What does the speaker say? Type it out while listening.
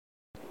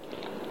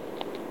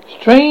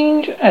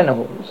Strange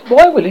animals.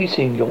 Why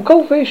releasing your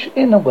goldfish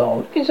in the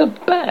world is a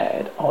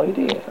bad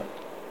idea.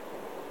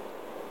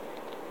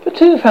 For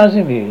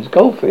 2,000 years,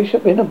 goldfish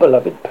have been a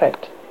beloved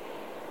pet.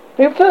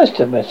 They were first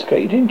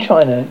domesticated in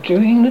China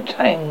during the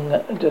Tang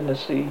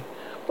Dynasty,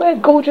 where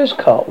gorgeous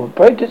carp were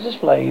bred to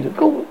display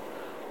the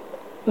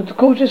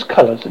gorgeous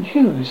colours and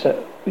hues that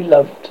we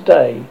love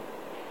today.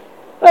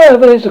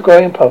 However, there's a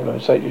growing problem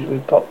associated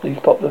with these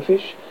popular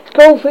fish.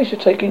 Goldfish are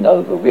taking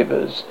over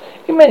rivers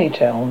in many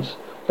towns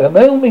where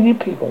many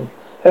people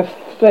have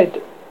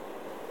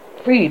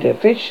freed their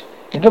fish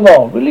into the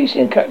wild.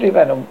 Releasing a captive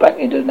animal back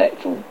into the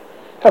natural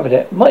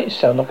habitat might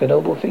sound like a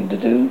noble thing to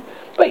do,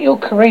 but you're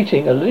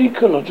creating an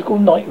ecological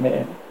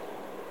nightmare.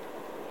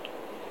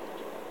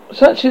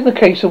 Such is the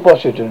case of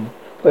Washington,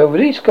 where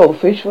released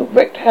goldfish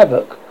wreaked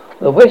havoc on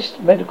the West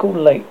Medical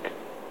Lake.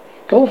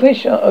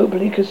 Goldfish are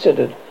openly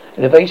considered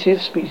an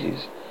invasive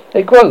species.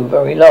 They grow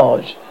very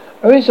large.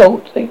 As a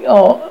result, they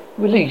are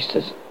released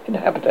in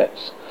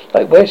habitats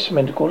like West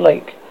Medical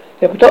Lake.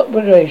 Their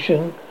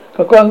population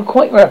can grow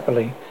quite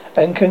rapidly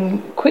and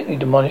can quickly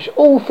demolish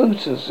all food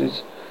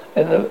sources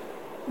and the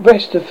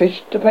rest of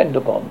fish depend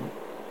upon.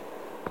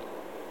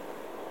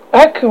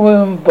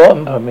 Aquarium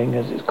bombing,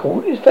 as it's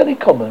called, is fairly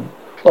common.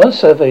 One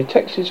survey of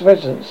Texas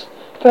residents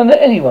found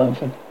that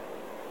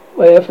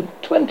where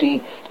 20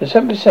 to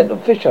 7%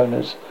 of fish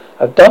owners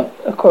have dumped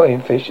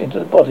aquarium fish into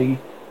the body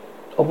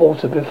of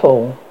water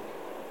before.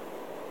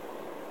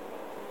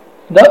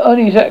 Not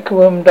only is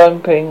aquarium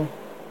dumping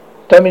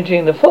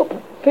damaging the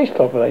fish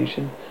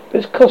population, but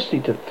it's costly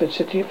to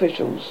city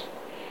officials.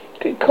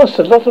 It costs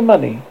a lot of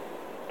money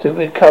to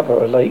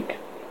recover a lake,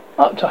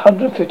 up to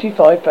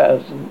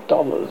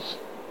 $155,000.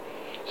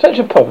 Such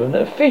a problem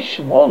that fish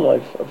and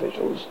wildlife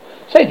officials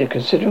say they're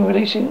considering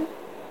releasing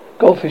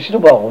goldfish in the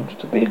wild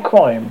to be a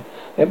crime.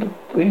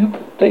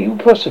 They will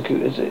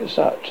prosecute as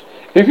such.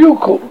 If you're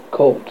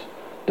caught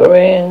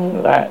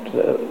doing that,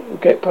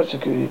 get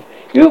prosecuted,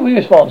 you'll be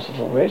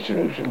responsible for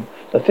restitution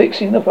for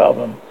fixing the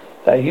problem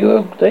that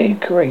they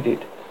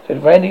created,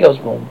 said Randy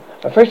Osborne,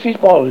 a fisheries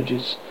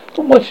biologist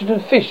from Washington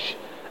Fish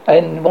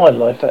and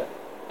Wildlife at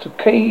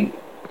Tukey.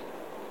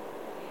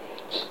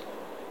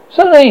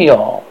 So there you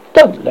are.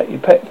 Don't let your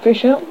pet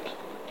fish out.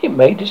 It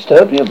may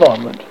disturb the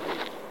environment.